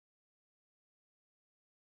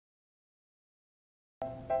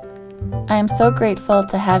I am so grateful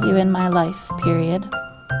to have you in my life, period.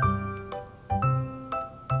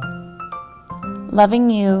 Loving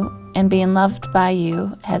you and being loved by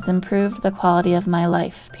you has improved the quality of my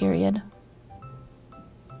life, period.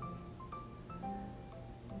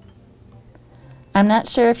 I'm not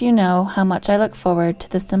sure if you know how much I look forward to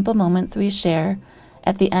the simple moments we share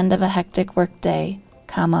at the end of a hectic workday,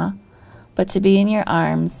 comma, but to be in your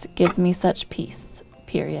arms gives me such peace,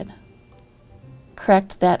 period.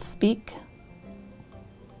 Correct that, speak.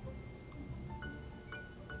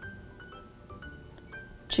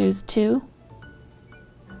 Choose 2.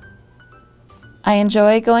 I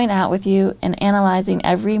enjoy going out with you and analyzing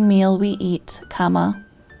every meal we eat, comma,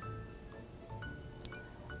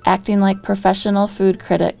 acting like professional food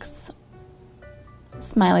critics,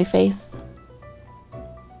 smiley face,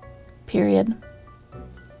 period.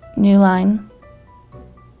 New line.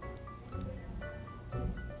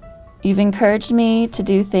 You've encouraged me to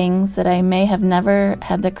do things that I may have never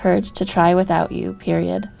had the courage to try without you,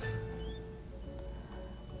 period.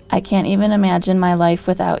 I can't even imagine my life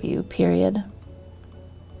without you, period.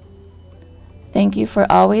 Thank you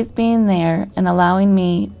for always being there and allowing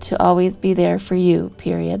me to always be there for you,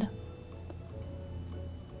 period.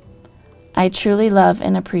 I truly love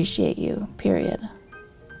and appreciate you, period.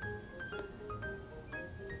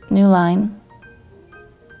 New line.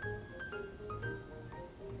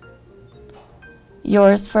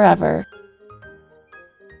 Yours forever,